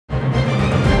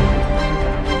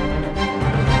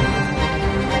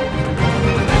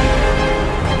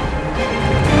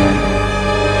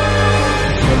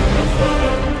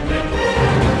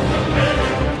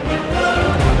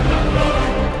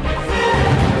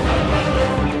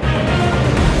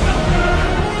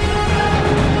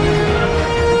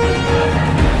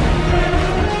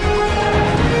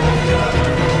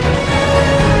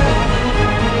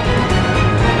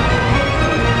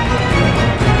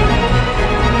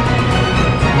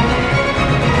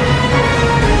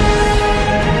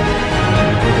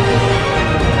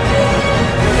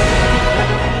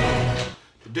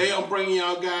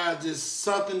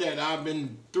something that I've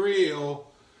been thrilled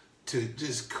to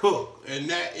just cook, and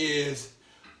that is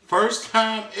first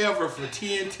time ever for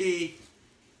TNT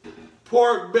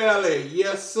pork belly.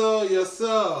 Yes sir, yes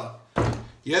sir,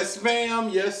 yes ma'am,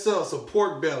 yes sir. So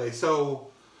pork belly.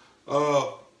 So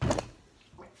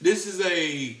this is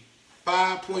a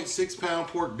 5.6 pound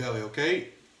pork belly, okay?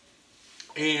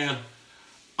 And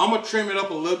I'm gonna trim it up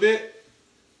a little bit.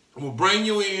 I'm gonna bring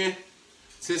you in,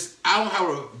 since I don't have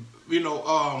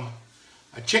a,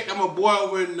 I checked out my boy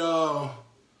over in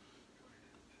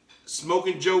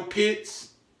Smoking Joe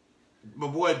Pitts, my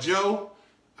boy Joe.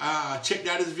 I checked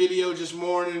out his video this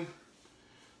morning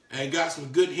and got some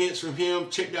good hints from him.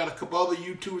 Checked out a couple other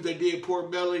YouTubers that did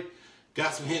pork belly,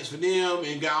 got some hints from them,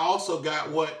 and also got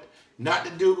what not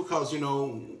to do, because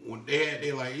when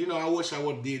they're like, I wish I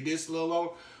would have did this a little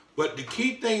longer. But the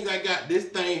key things I got, this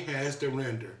thing has to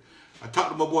render. I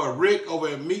talked to my boy Rick over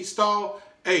at Meat Stall.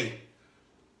 Hey,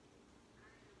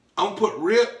 I'm gonna put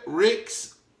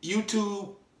Rick's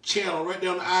YouTube channel right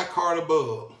down the iCard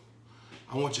above.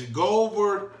 I want you to go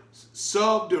over,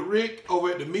 sub to Rick over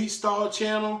at the Meat Stall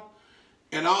channel,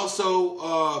 and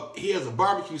also he has a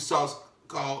barbecue sauce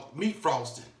called Meat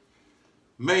Frosting.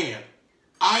 Man,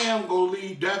 I am gonna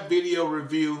leave that video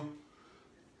review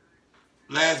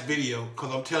last video,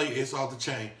 because I'm telling you, it's off the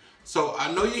chain. So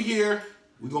I know you're here.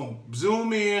 We're gonna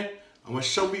zoom in. I'm gonna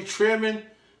show me trimming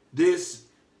this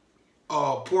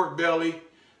pork belly,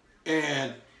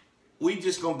 and we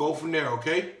just gonna go from there,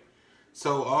 okay?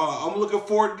 So I'm looking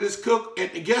forward to this cook.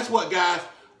 And guess what, guys?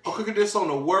 I'm cooking this on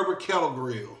the Weber kettle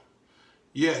grill.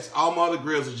 Yes, all my other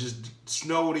grills are just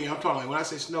snowed in. I'm talking like, when I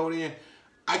say snowed in,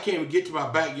 I can't even get to my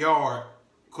backyard,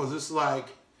 because it's like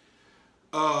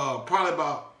probably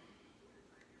about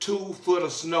 2 foot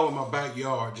of snow in my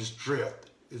backyard, just drift.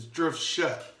 It's drift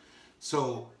shut.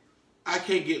 So I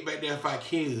can't get back there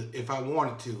if I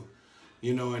wanted to.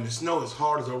 And the snow is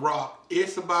hard as a rock.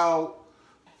 It's about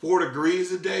 4 degrees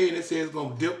today, and it says it's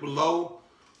gonna dip below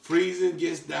freezing,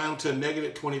 gets down to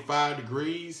negative 25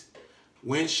 degrees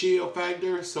wind chill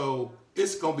factor. So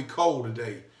it's gonna be cold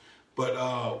today.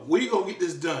 But we gonna get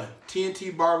this done.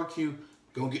 TNT Barbecue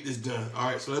gonna get this done.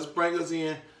 All right, so let's bring us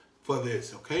in for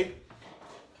this, okay?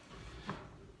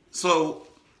 So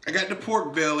I got the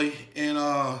pork belly, and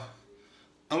I'm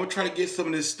gonna try to get some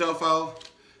of this stuff out.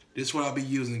 This is what I'll be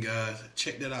using, guys.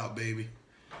 Check that out, baby.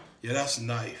 Yeah, that's a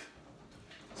knife.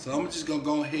 So I'm just gonna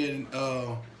go ahead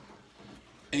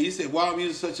and you said, why I'm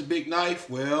using such a big knife?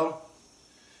 Well,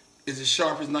 it's the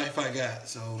sharpest knife I got,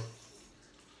 so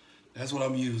that's what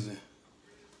I'm using.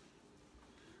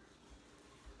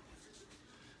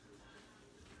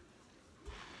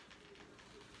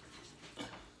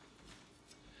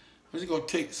 I'm just gonna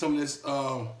take some of this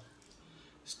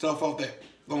stuff off that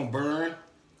gonna burn.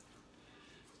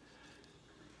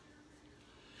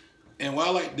 And what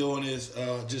I like doing is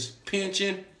just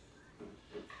pinching,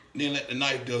 then let the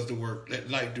knife do the work. Let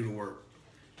the knife do the work.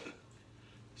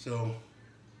 So,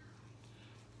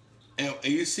 and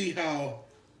you see how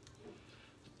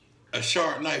a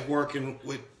sharp knife working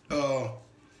with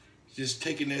just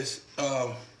taking this,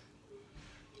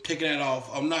 taking that off.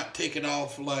 I'm not taking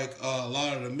off like a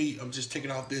lot of the meat. I'm just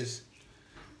taking off this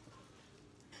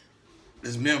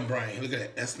membrane. Look at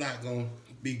that. That's not gonna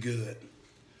be good.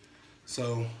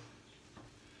 So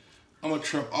I'm gonna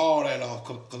trim all that off,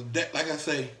 cause that, like I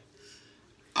say,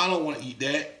 I don't want to eat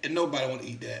that, and nobody want to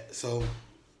eat that. So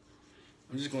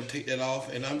I'm just gonna take that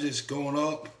off, and I'm just going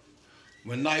up.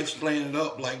 My knife's playing it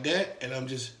up like that, and I'm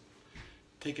just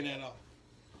taking that off.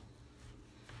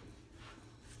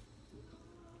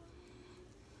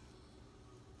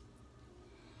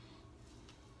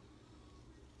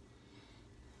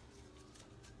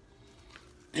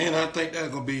 And I think that's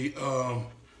gonna be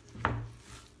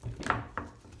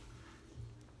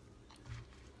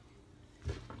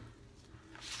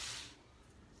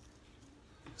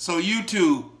so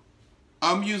YouTube,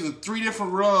 I'm using 3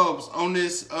 different rubs on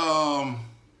this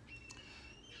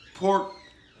pork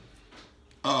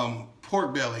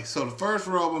belly. So the first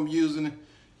rub I'm using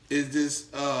is this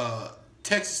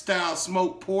Texas style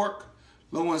smoked pork,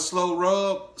 low and slow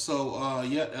rub. So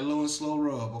yeah, that low and slow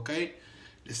rub, okay?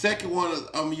 The second one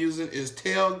I'm using is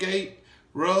tailgate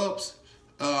rubs.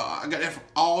 I got that from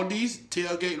Aldi's,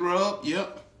 tailgate rub,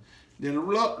 yep. Then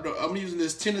I'm using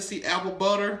this Tennessee apple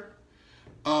butter.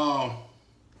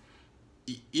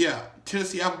 Yeah,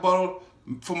 Tennessee apple butter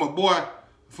from a boy,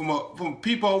 from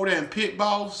people over there in Pit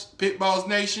Boss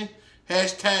Nation.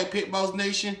 Hashtag Pit Boss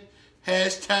Nation.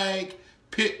 Hashtag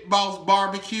Pit Boss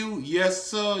Barbecue. Yes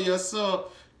sir, yes sir.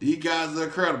 These guys are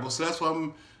incredible. So that's what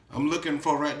I'm looking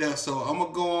for right there. So I'm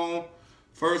gonna go on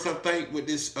first. I think with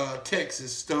this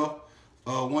Texas stuff,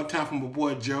 one time for my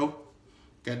boy Joe.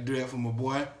 Got to do that for my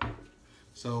boy.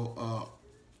 So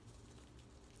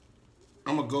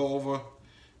I'm gonna go over,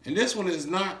 and this one is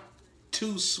not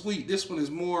too sweet. This one is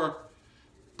more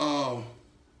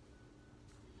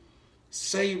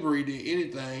savory than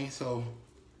anything. So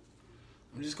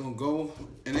I'm just gonna go,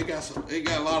 and it got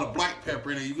a lot of black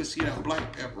pepper in it. You can see that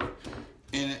black pepper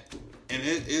in it, and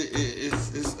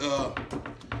it's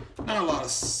not a lot of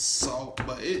salt,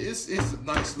 but it's a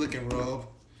nice looking rub.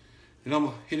 And I'm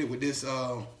gonna hit it with this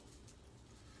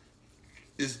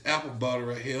this apple butter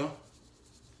right here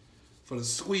for the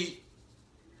sweet.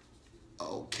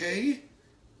 Okay.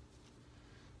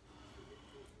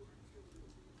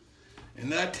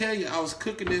 And I tell you, I was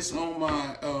cooking this on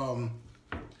my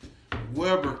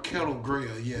Weber kettle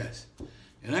grill, yes.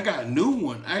 And I got a new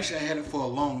one. Actually, I had it for a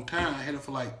long time. I had it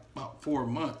for like about 4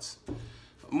 months.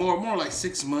 More like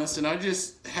 6 months. And I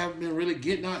just haven't been really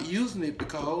getting out using it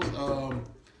because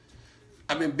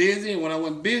I've been busy. And when I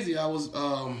wasn't busy, I was,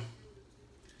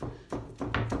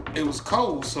 it was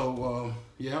cold. So,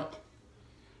 yeah.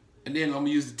 And then I'm going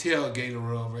to use the tailgater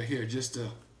rub right here just to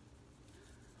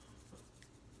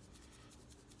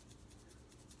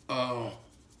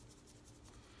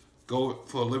go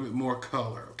for a little bit more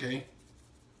color, okay?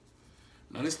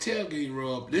 Now this tailgate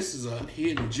rub, this is a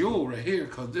hidden jewel right here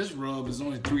because this rub is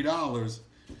only $3.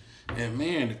 And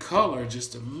man, the color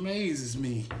just amazes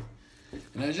me.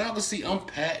 And as y'all can see, I'm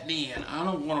patting in. I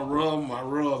don't want to rub my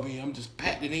rub in. I'm just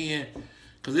patting it in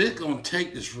because it's going to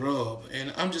take this rub.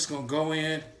 And I'm just going to go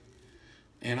in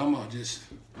and I'm going to just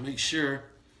make sure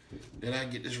that I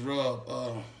get this rub.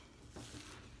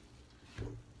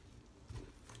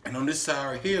 And on this side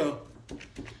right here,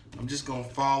 I'm just going to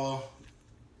follow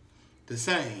the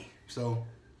same. So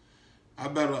I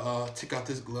better take out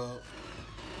this glove.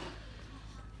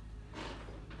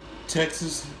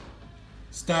 Texas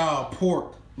style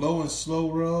pork low and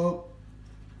slow rub,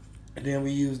 and then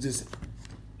we use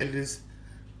this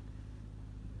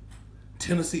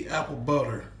Tennessee apple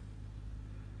butter.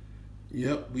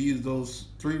 Yep, we use those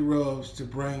 3 rubs to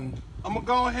bring. I'm gonna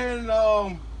go ahead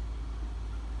and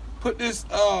put this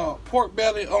pork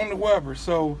belly on the Weber.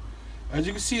 So as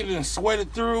you can see, it done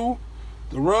sweated through.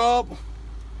 The rub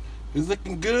is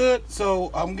looking good, so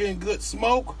I'm getting good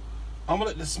smoke. I'm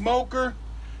gonna let the smoker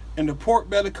and the pork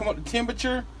belly come up to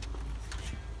temperature.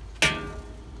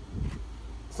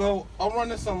 So I'm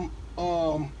running some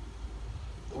the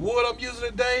wood I'm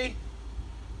using today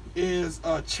is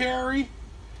cherry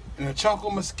and a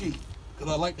chocolate mesquite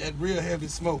because I like that real heavy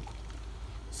smoke.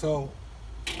 So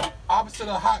opposite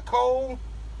of hot coal.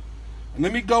 And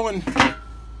let me go and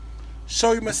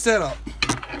show you my setup.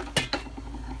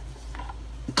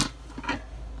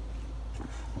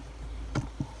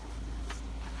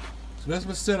 So that's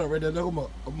my setup right there. There go my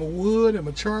wood and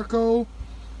my charcoal,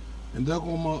 and there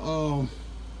go my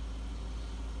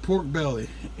pork belly.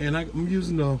 And I'm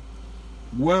using the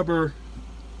Weber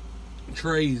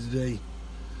trays today.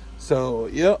 So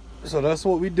yep. So that's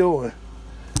what we're doing.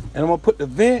 And I'm gonna put the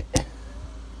vent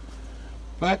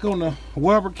back on the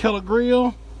Weber kettle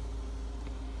grill.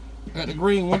 Got the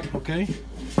green one, okay.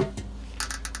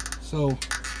 So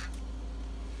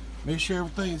make sure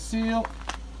everything's sealed.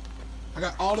 I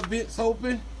got all the vents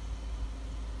open,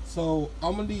 so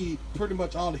I'm gonna need pretty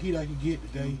much all the heat I can get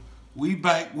today. We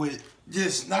back with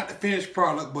just not the finished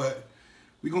product, but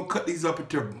we're gonna cut these up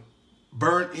into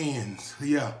burnt ends.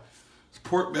 Yeah, it's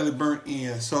pork belly burnt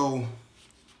ends. So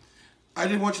I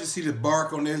just want you to see the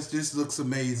bark on this. This looks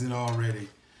amazing already.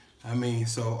 I mean,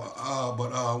 so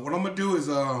what I'm gonna do is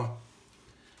I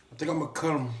think I'm gonna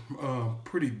cut them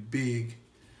pretty big.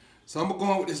 So I'm gonna go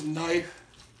on with this knife.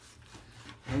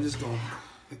 I'm just gonna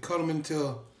cut them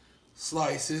into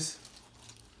slices.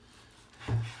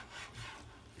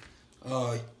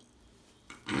 Oh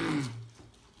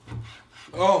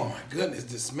my goodness,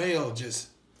 the smell just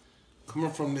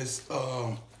coming from this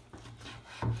I'm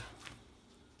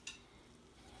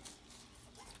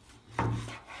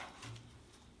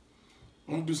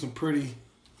gonna do some pretty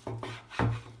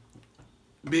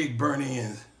big burnt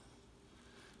ends.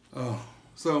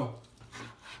 So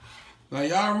now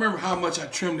y'all remember how much I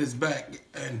trimmed this back,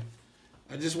 and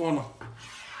I just wanna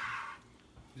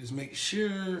just make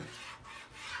sure.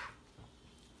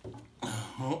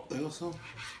 Oh, there's some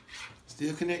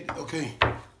still connected. Okay,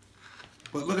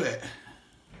 but look at that.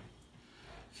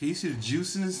 Can you see the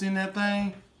juiciness in that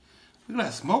thing? Look at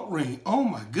that smoke ring. Oh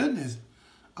my goodness.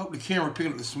 I hope the camera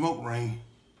picking up the smoke ring.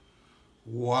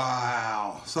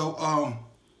 Wow. So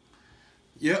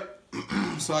yep.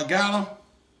 So I got them.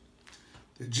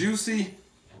 They're juicy.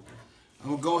 I'm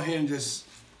gonna go ahead and just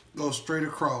go straight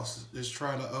across. Just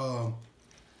try to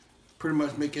pretty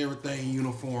much make everything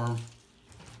uniform.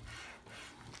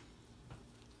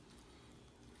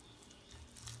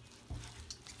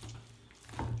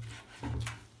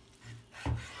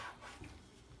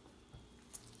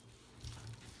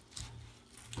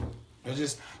 It's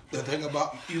just the thing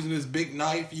about using this big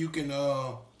knife, you can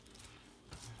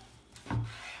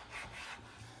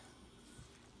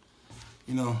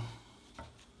you know,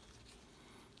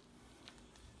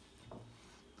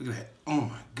 look at that. Oh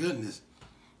my goodness.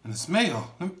 And the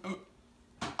smell.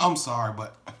 I'm sorry,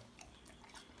 but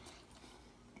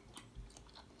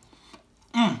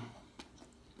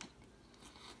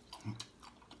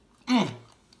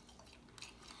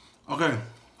okay.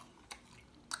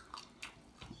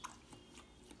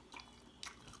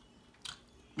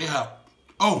 Yeah.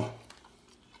 Oh,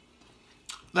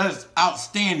 that is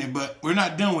outstanding, but we're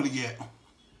not done with it yet.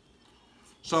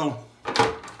 So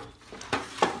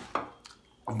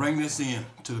I'll bring this in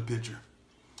to the picture.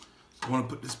 I want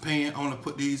to put this pan, I want to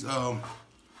put these and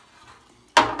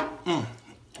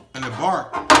the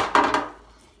bark,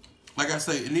 like I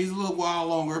say, it needs a little while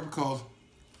longer because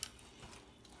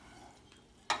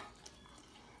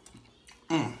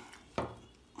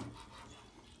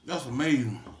that's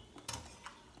amazing.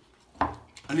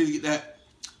 I need to get that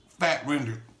fat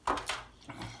rendered.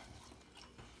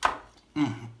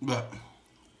 But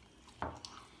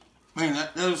man,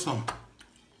 that is some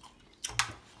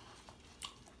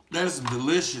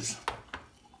delicious,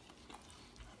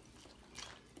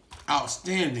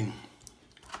 outstanding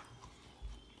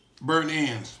burnt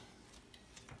ends.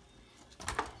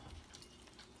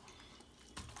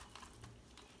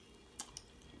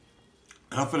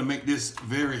 And I'm gonna make this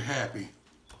very happy.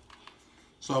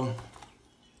 So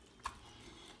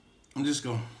I'm just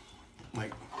gonna,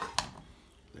 like,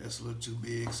 that's a little too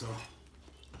big, so.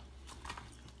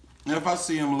 And if I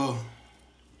see them a little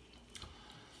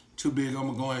too big, I'm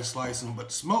gonna go ahead and slice them. But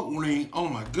the smoked ring, oh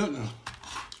my goodness.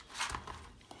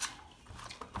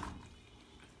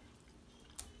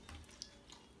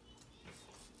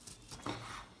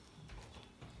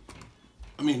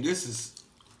 I mean, this is,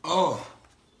 oh.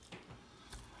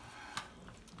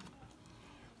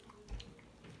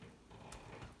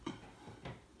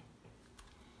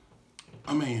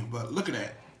 I mean, but look at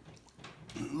that.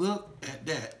 Look at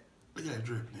that. Look at that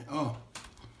dripping. Oh,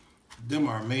 them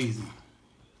are amazing.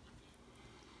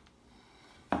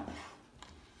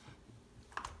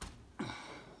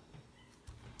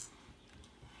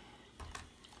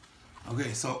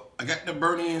 Okay, so I got the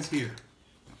burnt ends here.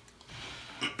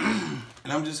 And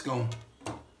I'm just gonna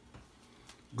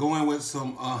go in with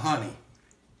some honey.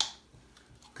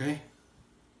 Okay?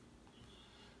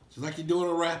 Just like you're doing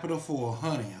a wrapping of foil,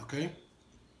 honey, okay?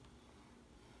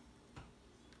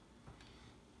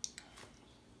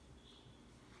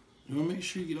 You want to make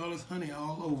sure you get all this honey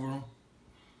all over them.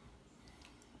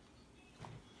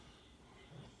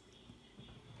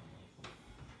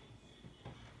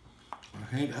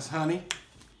 Okay, that's honey.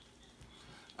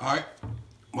 All right,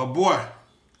 my boy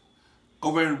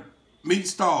over in Meat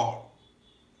Stall,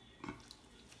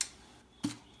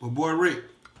 my boy Rick,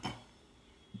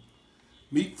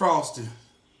 Meat Frosted.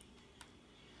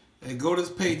 And go to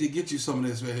this page to get you some of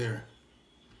this right here.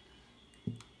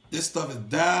 This stuff is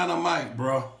dynamite,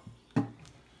 bro.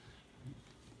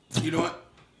 You know what?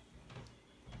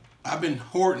 I've been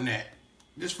hoarding that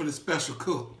just for the special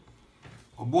cook.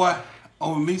 Oh boy,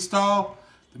 over Meat Stall,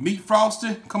 the Meat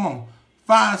Frosted. Come on,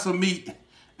 find some meat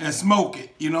and smoke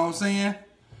it. You know what I'm saying?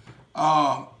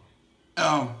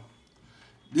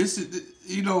 This is,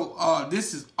 you know,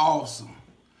 this is awesome.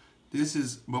 This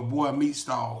is my boy Meat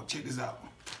Stall. Check this out.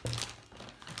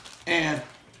 And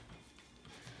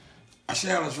I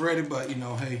shout it's ready, but you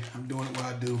know, hey, I'm doing it what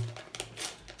I do.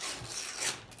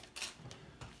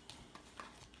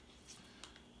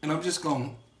 And I'm just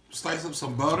gonna slice up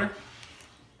some butter.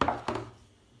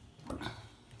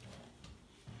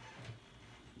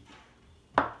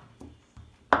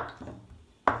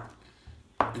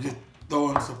 And just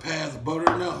throwing some pads of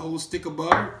butter in there, a whole stick of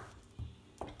butter.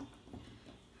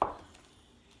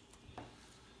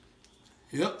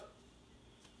 Yep.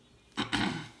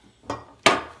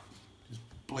 Just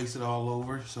place it all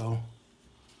over, so.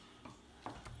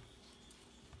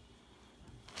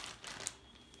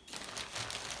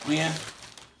 Then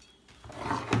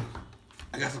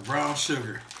I got some brown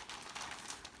sugar.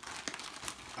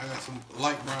 I got some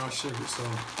light brown sugar, so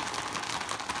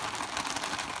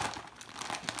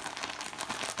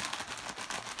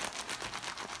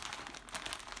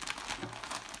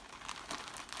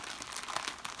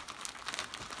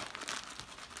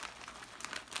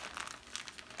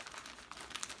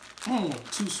I don't want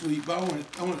it too sweet, but I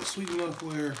want it sweet enough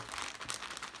where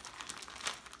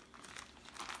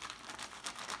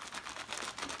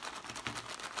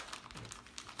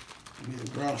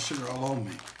Get brown sugar all on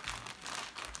me.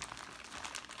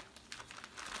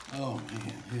 Oh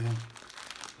man, yeah.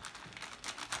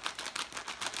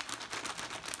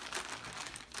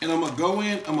 And I'm gonna go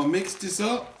in, I'm gonna mix this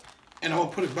up, and I'm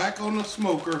gonna put it back on the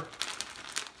smoker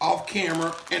off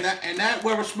camera. And that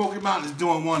Weber Smoky Mountain is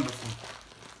doing wonderful.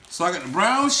 So I got the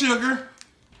brown sugar.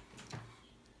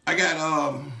 I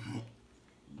got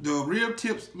the rib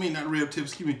tips, not rib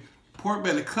tips, excuse me, pork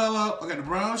belly cut up. I got the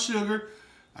brown sugar.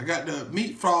 I got the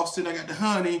meat frosting. I got the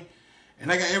honey.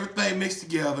 And I got everything mixed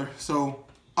together. So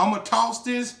I'm going to toss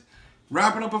this,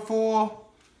 wrap it up in foil,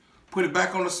 put it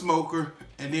back on the smoker,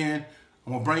 and then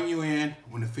I'm going to bring you in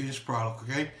when the finished product,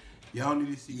 okay? Y'all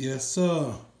need to see. Yes,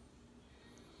 sir.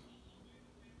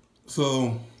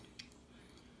 So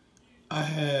I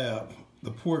have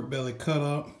the pork belly cut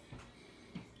up,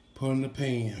 put in the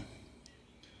pan.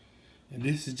 And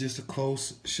this is just a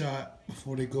close shot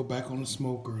before they go back on the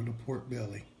smoker of the pork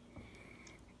belly.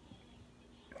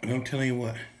 And I'm telling you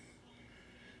what,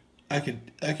 I could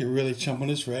really chomp on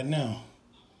this right now.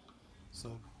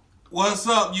 So, what's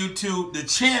up, YouTube? The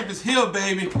champ is here,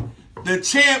 baby. The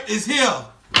champ is here.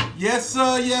 Yes,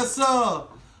 sir. Yes, sir.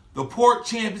 The pork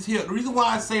champ is here. The reason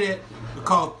why I say that,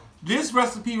 because this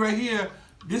recipe right here,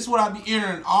 this is what I be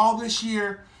entering all this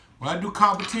year. When I do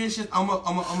competitions, I'm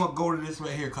gonna go to this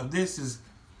right here, because this is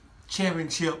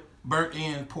championship burnt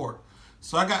end pork.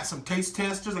 So I got some taste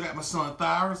testers. I got my son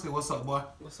Thyra. Say, what's up, boy?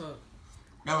 What's up?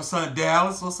 Got my son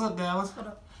Dallas. What's up, Dallas? What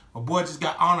up? My boy just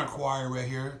got honor choir right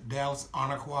here. Dallas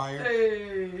honor choir.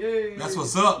 Hey. That's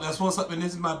what's up. That's what's up. And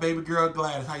this is my baby girl,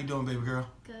 Gladys. How you doing, baby girl?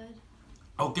 Good.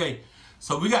 Okay.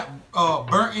 So we got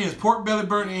burnt ends, pork belly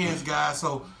burnt ends, guys.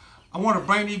 So I want to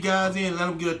bring these guys in and let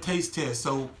them get a taste test.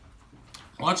 So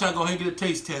why don't y'all go ahead and get a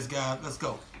taste test, guys? Let's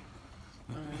go.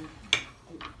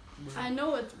 I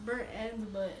know it's burnt ends,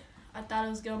 but I thought it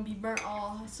was gonna be burnt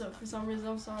all. So for some reason,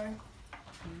 I'm sorry.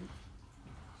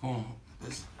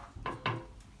 This.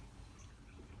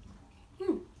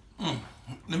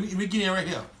 Let me get in right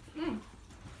here.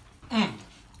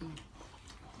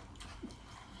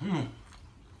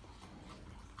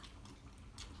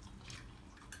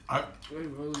 All right.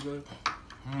 Really good.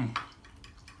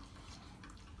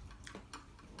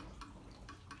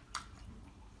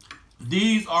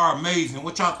 These are amazing.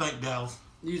 What y'all think, Dallas?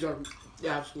 These are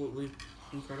absolutely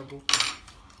incredible.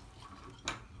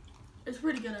 It's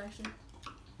pretty good, actually.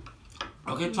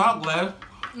 Okay, talk, Gladys.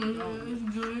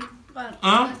 It's good. But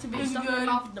to be It's stuffed good. in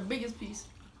my mouth with the biggest piece.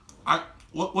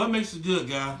 What makes it good,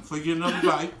 guys? So you get another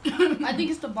bite. I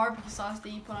think it's the barbecue sauce that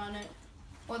you put on it,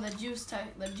 or the juice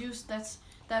type. The juice that's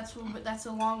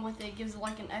along with it gives it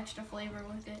like an extra flavor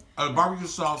with it. Barbecue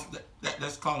sauce.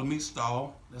 That's called a meat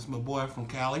stall. That's my boy from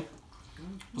Cali.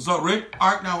 What's up, Rick?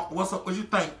 All right, now what's up? What you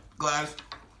think, Gladys?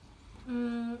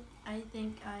 I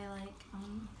think I like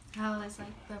how it's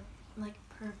like the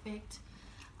perfect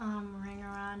ring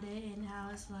around it, and how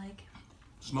it's like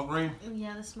Smoke ring?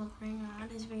 the smoke ring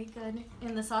around is very good,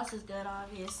 and the sauce is good,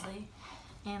 obviously,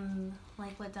 and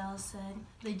like what Dallas said,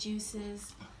 the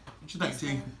juices. What you think,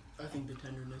 T? I think the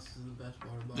tenderness is the best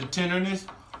part about The it. tenderness?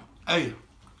 Hey.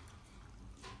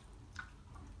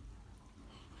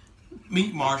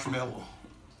 Meat marshmallow.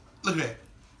 Look at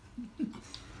that.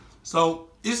 So,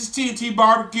 this is TNT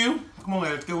Barbecue. Come on,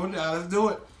 let's go. Let's do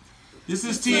it. This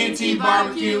is TNT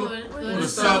Barbecue with a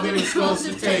Southern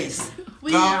exclusive taste.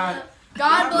 God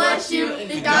God bless you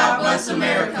and God bless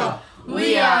America.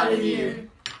 We out of here.